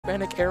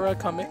Hispanic era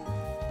coming?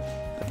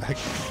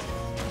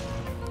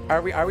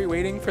 Are we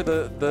waiting for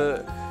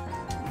the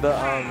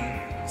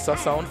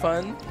Sasson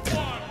fun?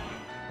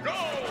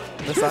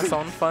 The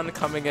Sasson fun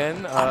coming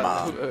in.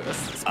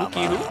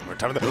 Spooky who?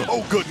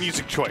 Oh, good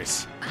music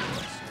choice.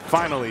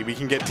 Finally, we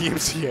can get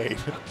DMCA'd.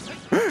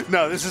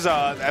 No, this is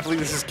I believe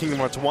this is Kingdom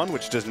Hearts 1,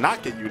 which does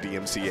not get you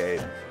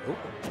DMCA'd.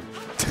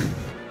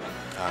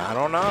 I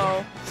don't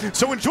know.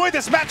 So enjoy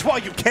this match while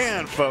you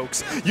can,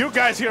 folks. You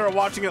guys here are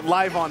watching it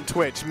live on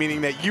Twitch,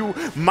 meaning that you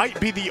might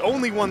be the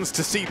only ones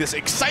to see this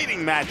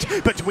exciting match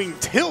between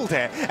Tilde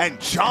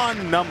and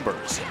John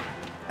Numbers.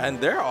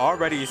 And they're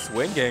already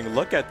swinging.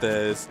 Look at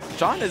this.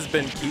 John has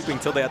been keeping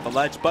Tilde at the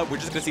ledge, but we're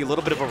just going to see a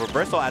little bit of a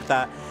reversal at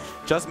that.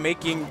 Just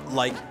making,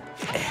 like...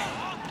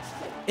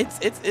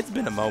 It's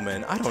been a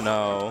moment. I don't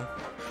know.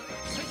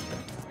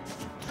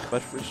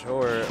 But for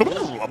sure.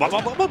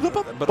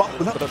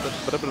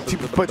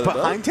 But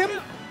behind him?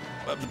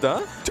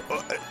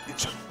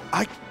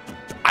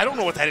 I don't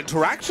know what that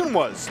interaction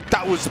was.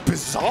 That was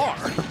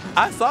bizarre.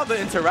 I saw the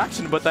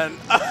interaction, but then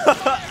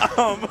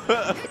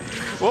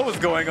what was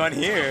going on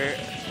here?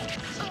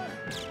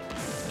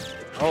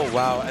 Oh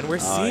wow, and we're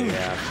seeing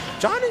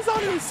John is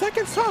on his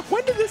second stock.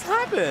 When did this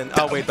happen?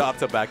 Oh wait, the up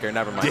to back here.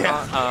 Never mind.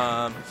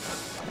 Yeah.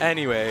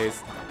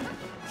 Anyways.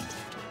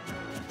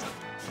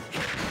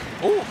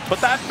 Oh, but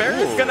that fair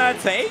is gonna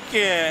take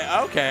it.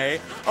 Okay,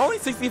 only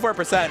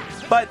 64%.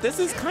 But this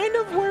is kind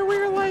of where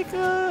we're like,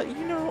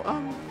 you know,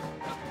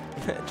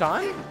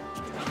 John,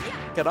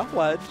 get off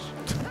ledge,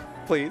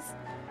 please.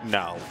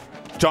 No,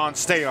 John,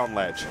 stay on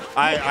ledge.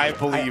 I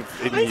believe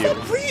in you. I said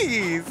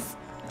please.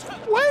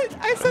 What?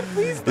 I said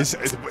please.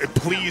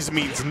 Please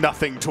means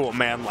nothing to a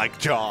man like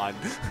John.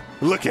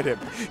 Look at him.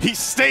 He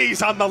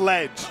stays on the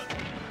ledge.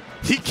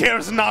 He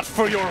cares not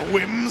for your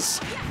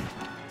whims.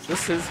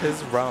 This is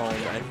his realm,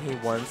 and he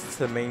wants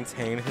to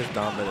maintain his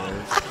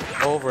dominance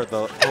over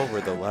the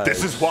ledge.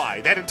 This is why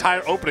that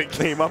entire opening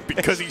came up,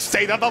 because he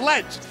stayed on the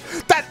ledge.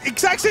 That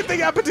exact same thing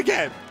happened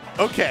again.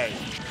 Okay.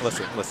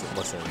 Listen.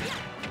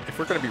 If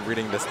we're gonna be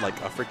reading this like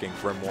a freaking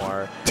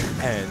grimoire,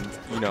 and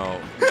you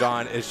know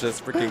John is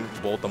just freaking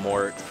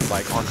Voldemort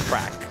like on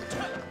crack,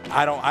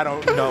 I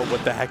don't know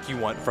what the heck you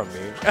want from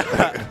me.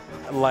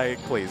 Like,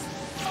 please.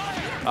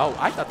 Oh,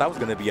 I thought that was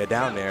gonna be a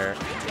down there.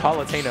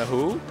 Palutena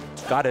who?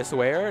 Goddess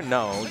where?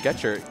 No,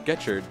 get your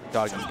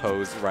doggy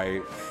pose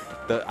right.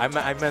 I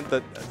meant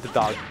the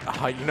dog.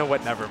 You know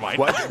what? Never mind.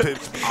 What?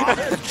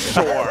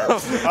 Sure.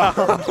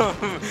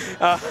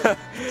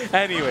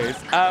 Anyways,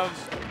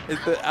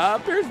 the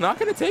up air is not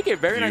gonna take it.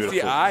 Very nice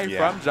eye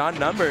from John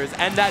Numbers,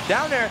 and that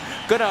down air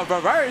gonna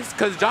reverse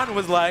because John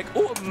was like,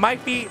 "Oh, my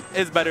feet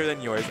is better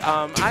than yours.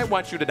 I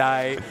want you to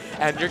die,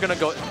 and you're gonna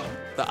go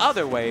the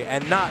other way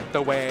and not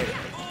the way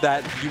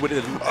that you would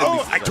have."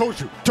 Oh, I told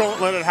you,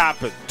 don't let it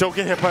happen. Don't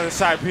get hit by the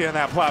side P on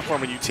that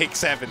platform and you take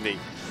 70.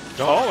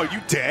 Oh, are you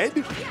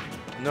dead?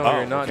 No,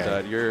 you're not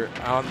dead. You're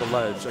on the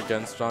ledge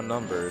against John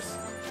Numbers.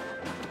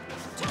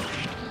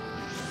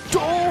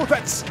 Oh,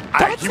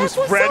 he was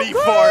ready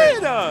for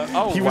it.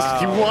 Oh, he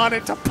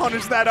wanted to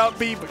punish that up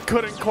B, but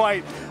couldn't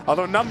quite.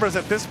 Although Numbers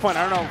at this point,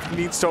 I don't know if he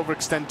needs to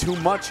overextend too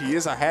much. He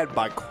is ahead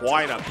by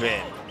quite a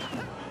bit.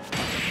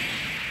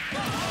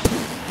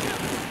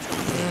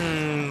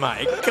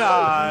 My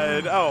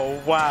God.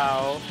 Oh,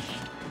 wow.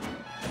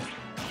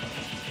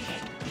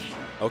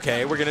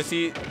 Okay, we're going to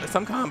see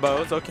some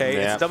combos. Okay,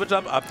 it's double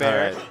jump up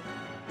there. Right.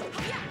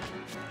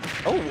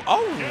 Oh,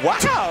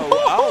 wow.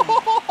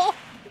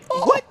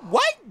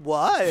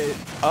 What?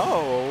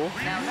 Oh,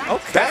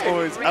 okay. That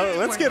was,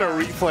 let's get a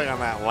replay on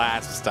that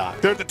last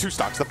stock. They're the two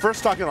stocks. The first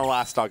stock and the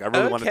last stock. I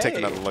really want to take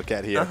another look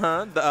at here.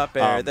 The up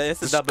air.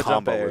 This is double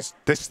jump air.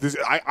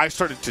 I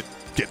started to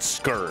get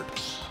scared.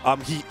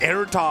 He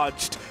air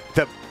dodged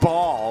the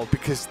ball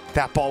because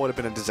that ball would have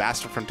been a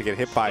disaster for him to get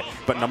hit by,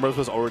 but Numbers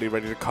was already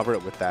ready to cover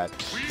it with that.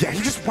 Yeah,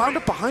 he just wound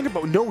up behind him,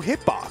 but no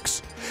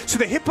hitbox. So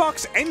the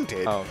hitbox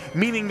ended,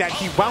 meaning that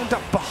he wound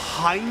up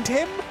behind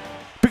him.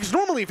 Because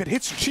normally if it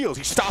hits your shields,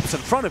 he stops in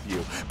front of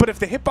you. But if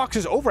the hitbox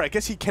is over, I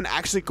guess he can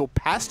actually go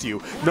past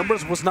you.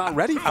 Numbers was not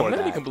ready for that. I'm going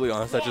to be completely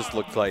honest. That just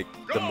looked like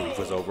the move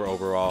was over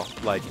overall.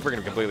 Like, if we're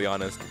going to be completely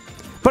honest.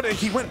 But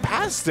he went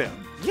past him.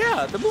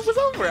 Yeah, the move was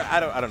over.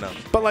 I don't know.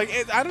 But like,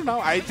 I don't know.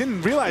 I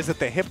didn't realize that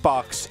the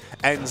hitbox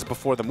ends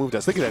before the move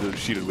does. Look at that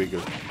cheated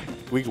wiggle.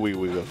 Wiggle.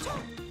 Wiggle.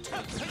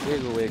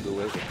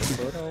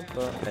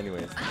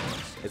 Anyways,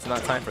 it's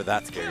not time for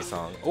that scary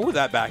song. Oh,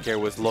 that back air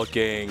was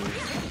looking.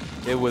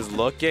 It was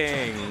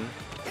looking.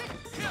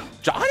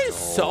 John is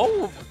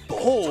so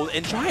bold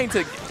in trying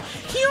to.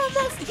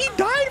 He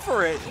died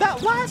for it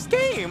that last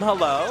game.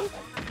 Hello.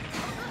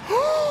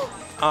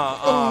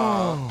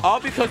 All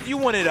because you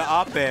wanted an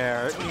up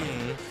air.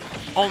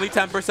 Only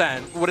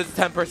 10%. What is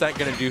 10%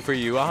 gonna do for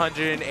you?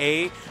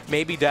 108,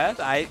 maybe death.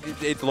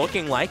 It's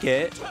looking like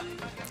it.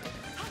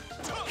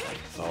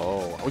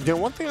 Oh, you know,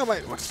 one thing I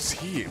might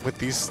see with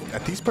these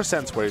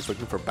percents where he's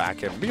looking for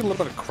back air, maybe a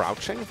little bit of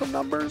crouching from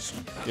Numbers,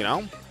 you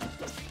know?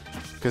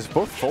 Because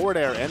both forward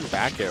air and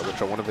back air, which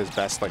are one of his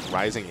best like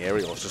rising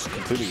aerials, just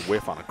completely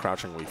whiff on a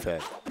crouching weave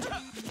hit.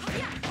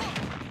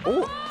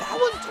 Oh, that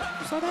was,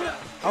 you saw that?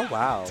 Oh,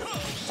 wow.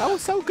 That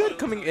was so good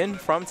coming in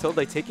from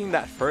Tilde, taking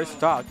that first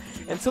stock.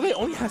 And Tilde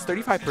only has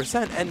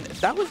 35%, and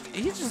that was,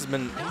 he's just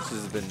been.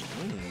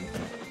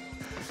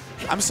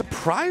 I'm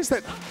surprised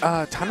that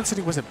Town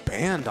City wasn't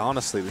banned,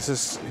 honestly. This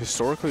is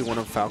historically one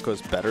of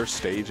Falco's better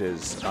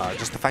stages.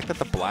 Just the fact that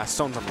the blast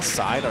zones on the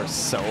side are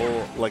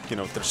so, like, you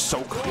know, they're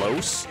so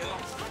close.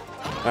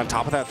 And on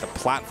top of that, the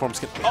platforms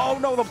get... Oh,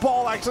 no, the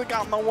ball actually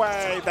got in the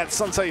way. That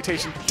Sun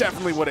Salutation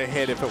definitely would have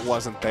hit if it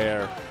wasn't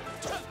there.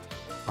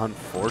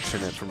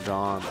 Unfortunate from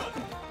John.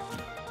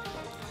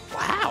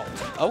 Wow.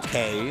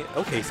 Okay.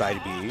 Okay,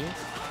 side B.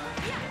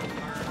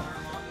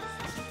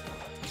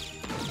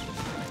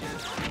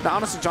 Now,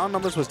 honestly, John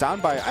numbers was down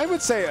by, I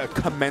would say, a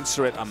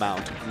commensurate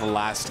amount in the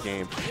last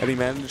game, and he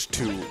managed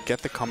to get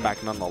the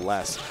comeback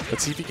nonetheless.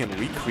 Let's see if he can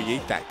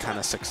recreate that kind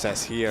of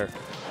success here.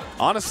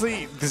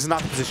 Honestly, this is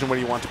not the position where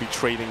you want to be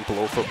trading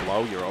blow for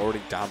blow. You're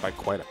already down by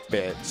quite a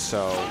bit,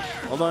 so...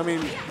 Although, I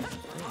mean,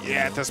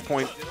 yeah, at this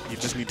point, you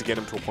just need to get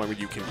him to a point where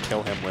you can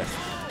kill him with.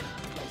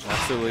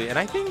 Absolutely, and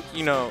I think,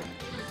 you know,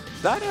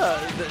 that,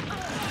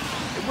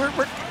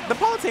 the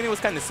Palatine was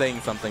kind of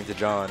saying something to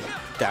John.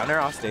 Down there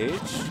off stage?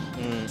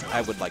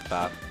 I would like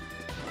that.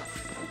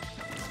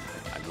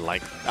 I'd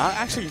like...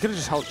 actually, you could have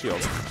just held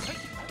shield.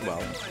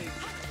 Well.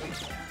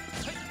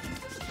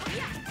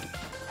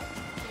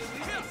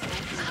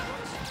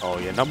 Oh,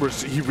 yeah,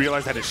 numbers... He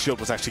realized that his shield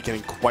was actually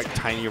getting quite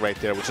tiny right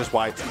there, which is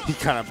why he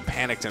kind of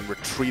panicked and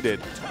retreated.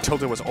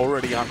 Tilde was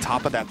already on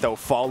top of that, though,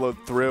 followed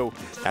through.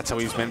 That's how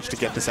he's managed to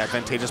get this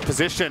advantageous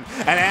position.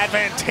 And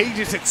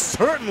advantageous it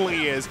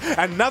certainly is.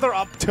 Another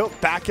up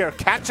tilt back air,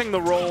 catching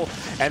the roll,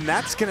 and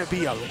that's going to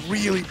be a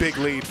really big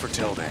lead for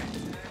Tilde.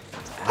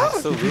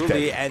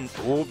 Absolutely, and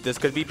ooh, this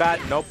could be bad.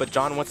 Nope, but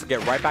John wants to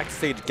get right back to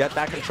stage, get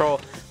that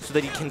control so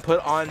that he can put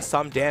on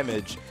some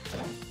damage.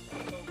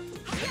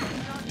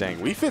 Dang,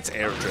 Wii Fit's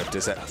air drift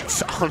is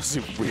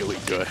honestly really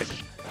good.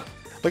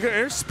 Like, our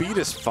air speed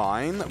is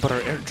fine, but our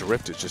air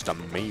drift is just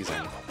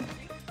amazing.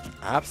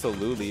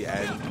 Absolutely,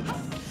 and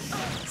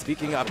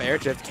speaking of air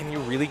drift, can you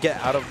really get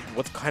out of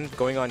what's kind of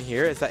going on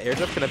here? Is that air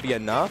drift going to be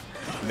enough?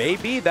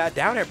 Maybe that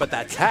down air, but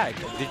that tech.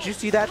 Did you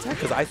see that tech?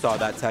 Because I saw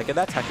that tech, and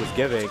that tech was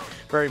giving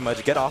very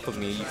much. Get off of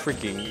me, you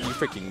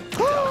freaking.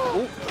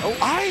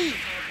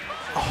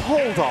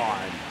 Hold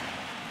on.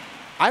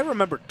 I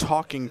remember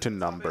talking to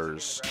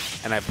Numbers,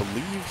 and I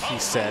believe he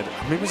said,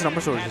 maybe his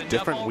Numbers were a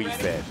different Wii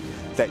Fit,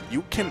 that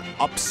you can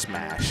up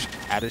smash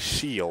at a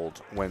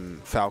shield when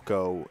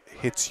Falco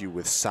hits you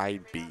with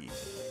side B.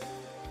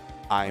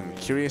 I'm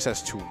curious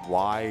as to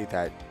why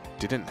that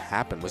didn't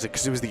happen. Was it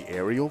because it was the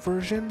aerial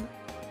version?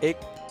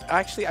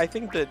 Actually, I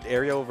think the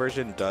aerial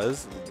version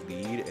does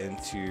lead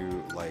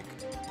into, like,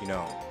 you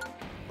know,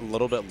 a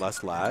little bit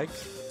less lag.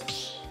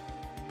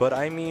 But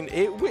I mean,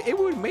 it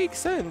would make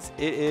sense.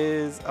 It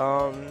is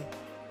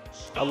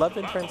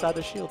 11 frames out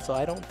of shield, so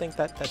I don't think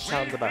that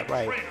sounds about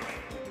right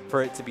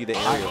for it to be the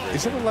aerial version.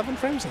 Is it 11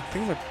 frames? I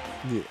think that,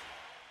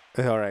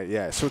 yeah. All right,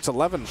 yeah. So it's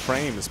 11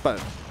 frames,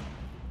 but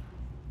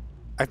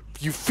it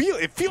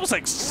feels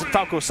like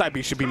Falco side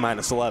B should be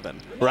minus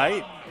 11,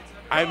 right?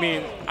 I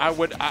mean, I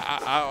would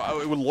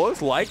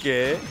look like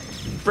it.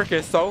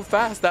 Freaking so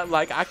fast that,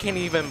 like, I can't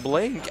even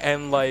blink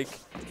and, like,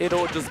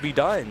 it'll just be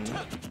done.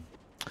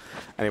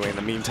 Anyway, in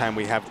the meantime,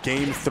 we have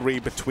game 3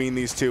 between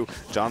these two.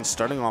 John's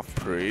starting off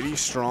pretty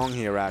strong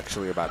here,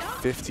 actually. About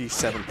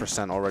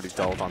 57% already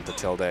dealt onto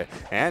Tilde.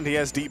 And he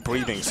has deep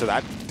breathing, so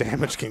that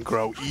damage can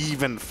grow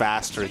even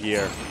faster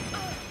here.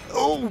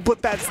 Oh,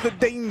 but that's the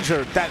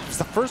danger. That's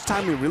the first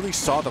time we really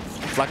saw the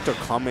Reflector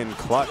come in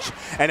clutch.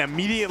 And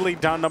immediately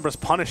down numbers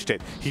punished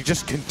it. He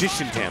just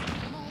conditioned him.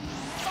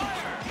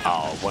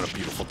 Oh, what a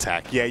beautiful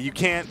tech. Yeah, you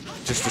can't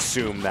just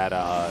assume that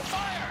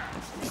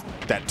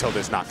that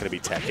Tilde's not going to be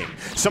teching.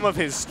 Some of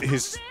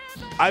his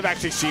I've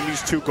actually seen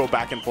these two go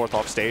back and forth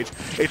off stage.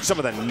 It's some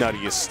of the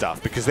nuttiest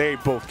stuff because they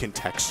both can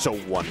tech so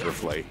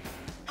wonderfully.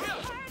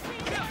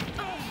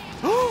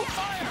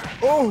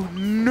 Oh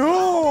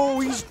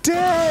no, he's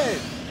dead.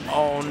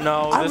 Oh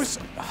no.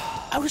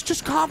 I was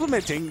just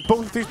complimenting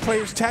both of these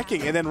players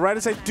teching, and then right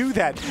as I do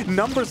that,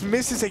 Numbers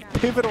misses a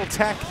pivotal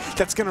tech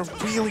that's going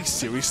to really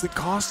seriously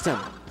cost him.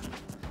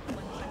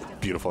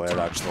 Beautiful air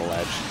dodge to the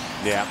ledge.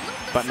 Yeah,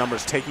 but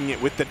Numbers taking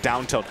it with the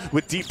down tilt.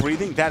 With deep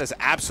breathing, that is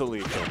absolutely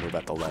a kill move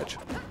at the ledge.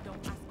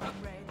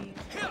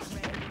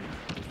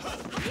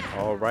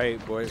 All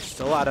right, we're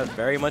still at a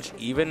very much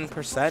even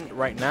percent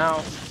right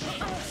now.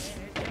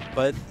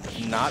 But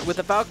not with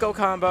the Falco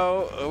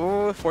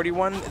combo. Ooh,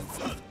 41 is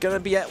going to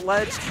be at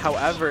ledge.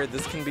 However,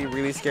 this can be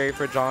really scary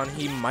for John.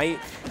 He might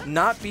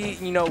not be,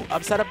 you know,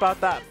 upset about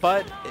that,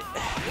 but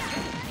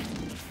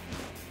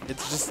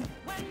it's just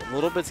a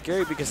little bit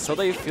scary because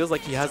Tilde feels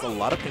like he has a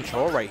lot of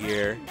control right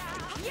here.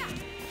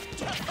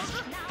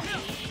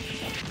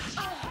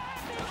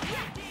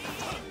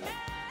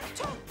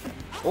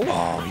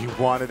 Oh,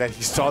 he wanted that.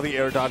 He saw the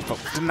air dodge, but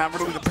did not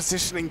really the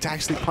positioning to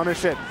actually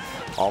punish it.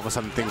 All of a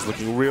sudden, things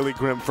looking really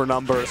grim for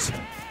Numbers.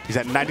 He's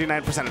at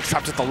 99% and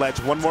trapped at the ledge.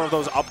 One more of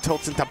those up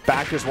tilts into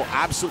backers will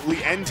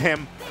absolutely end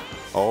him.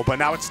 Oh, but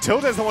now it's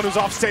Tilde is the one who's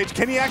off stage.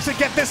 Can he actually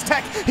get this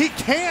tech? He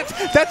can't.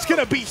 That's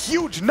going to be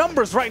huge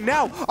numbers right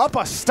now. Up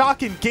a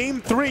stock in game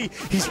 3.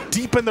 He's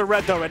deep in the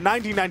red, though. At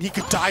 99, he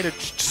could die to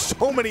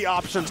so many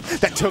options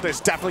that Tilde is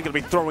definitely going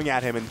to be throwing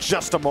at him in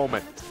just a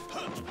moment.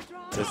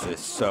 This is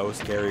so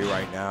scary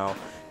right now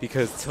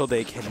because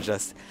Tilde can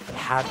just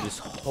have this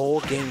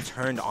whole game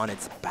turned on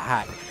its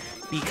back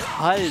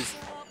because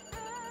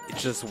it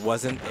just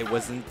wasn't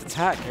the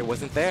tech. It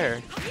wasn't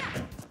there.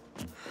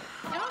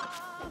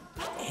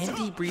 And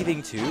deep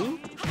breathing too?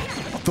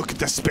 Look at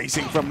the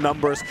spacing from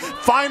numbers.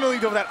 Finally,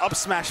 though, that up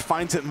smash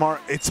finds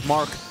its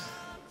mark.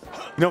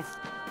 You know,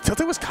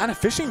 Tilde was kind of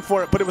fishing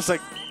for it, but it was like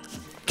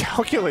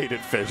calculated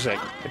fishing.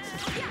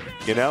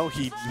 You know,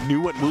 he knew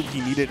what move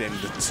he needed in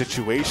the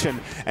situation,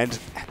 and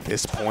at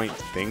this point,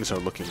 things are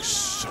looking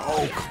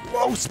so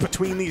close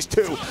between these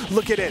two.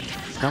 Look at it.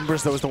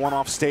 Numbers, though, is the one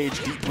off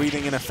stage, deep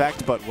breathing in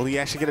effect, but will he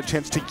actually get a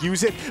chance to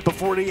use it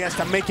before he has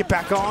to make it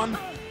back on?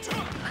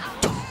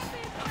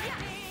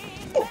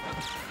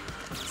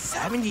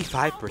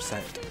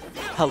 75%.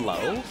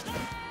 Hello?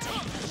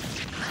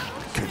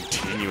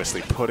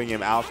 Continuously putting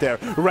him out there,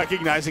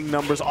 recognizing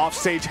numbers,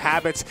 offstage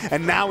habits,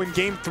 and now in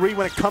game 3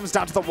 when it comes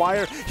down to the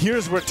wire,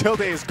 here's where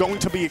Tilde is going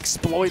to be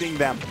exploiting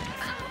them.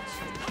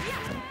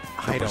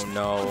 I don't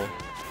know.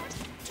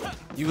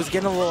 He was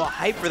getting a little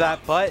hype for that,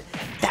 but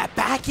that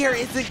back air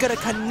isn't gonna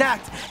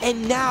connect.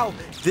 And now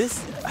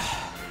this,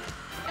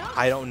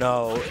 I don't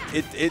know.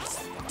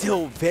 It's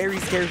still very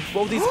scary for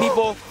both these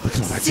people. Look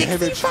at that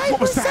damage. What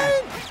was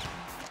that?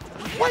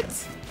 What?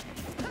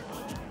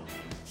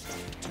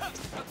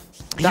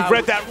 He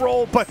read that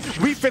roll, but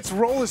Refit's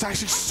roll is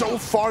actually so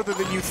farther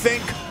than you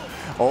think.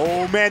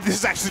 Oh man, this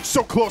is actually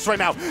so close right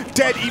now.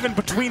 Dead even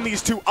between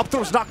these two. Up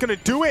throw's not going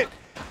to do it.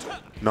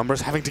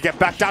 Numbers having to get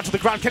back down to the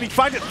ground. Can he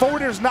find it?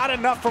 Forward air's not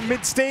enough from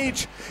mid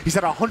stage. He's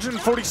at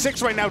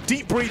 146 right now.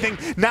 Deep breathing.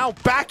 Now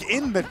back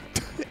in the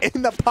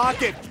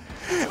pocket.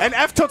 And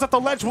F tilt at the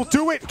ledge will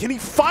do it. Can he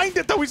find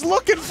it though? He's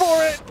looking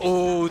for it.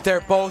 Oh,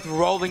 they're both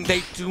rolling.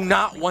 They do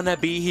not want to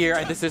be here,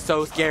 and this is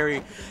so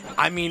scary.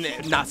 I mean,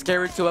 not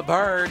scary to a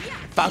bird.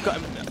 Falco,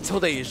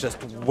 Tilde is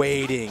just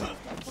waiting.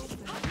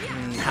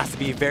 Has to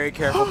be very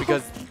careful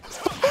because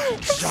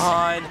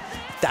John,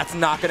 that's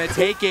not gonna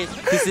take it.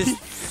 This is.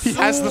 He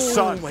has the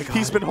sun. Oh my God.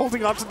 He's been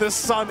holding on to this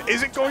sun.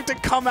 Is it going to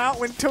come out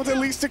when Tilde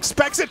least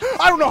expects it?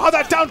 I don't know how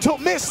that down tilt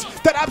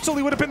missed. That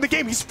absolutely would have been the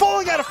game. He's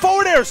falling out of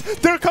forward airs.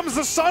 There comes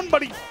the sun,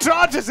 but he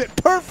dodges it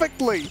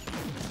perfectly.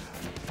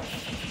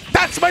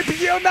 That might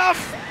be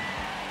enough.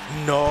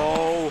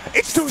 No.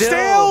 It's too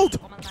staled.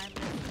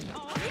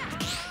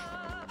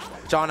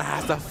 John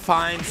has to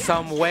find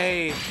some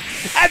way.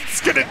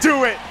 That's going to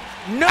do it.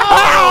 No.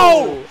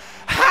 Ow!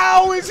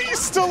 How is he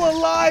still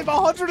alive?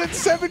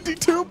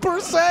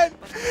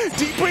 172%.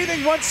 Deep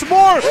breathing once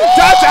more.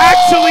 That's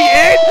actually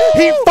it.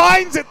 He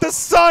finds it. The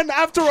sun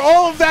after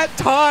all of that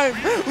time.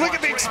 Look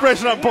at the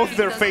expression on both of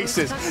their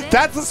faces.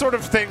 That's the sort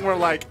of thing where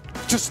like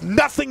just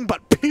nothing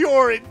but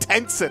pure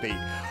intensity.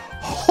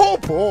 Oh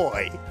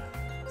boy.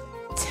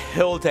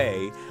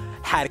 Tilde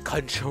had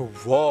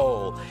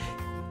control.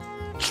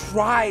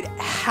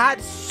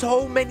 Had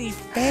so many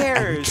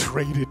fairs. And it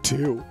traded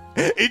too.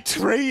 It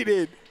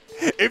traded.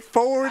 It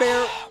forward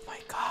air. Oh my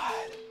God.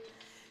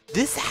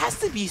 This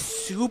has to be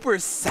super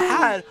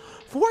sad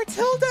for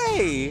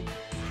Tilde.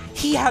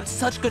 He had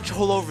such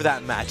control over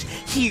that match.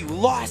 He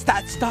lost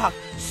that stock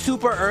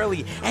super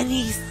early, and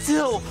he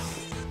still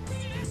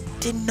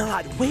did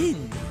not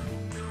win.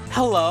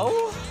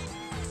 Hello?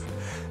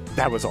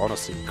 That was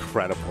honestly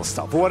incredible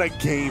stuff. What a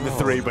game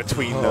 3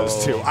 between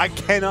those two. I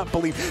cannot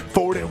believe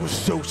forward air was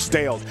so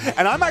staled.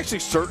 And I'm actually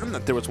certain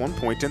that there was one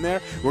point in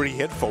there where he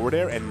hit forward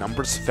air and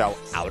numbers fell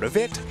out of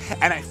it.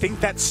 And I think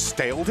that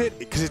staled it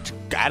because it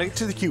got it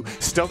to the queue,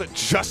 staled it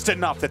just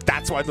enough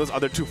that's why those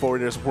other two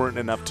forward airs weren't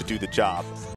enough to do the job.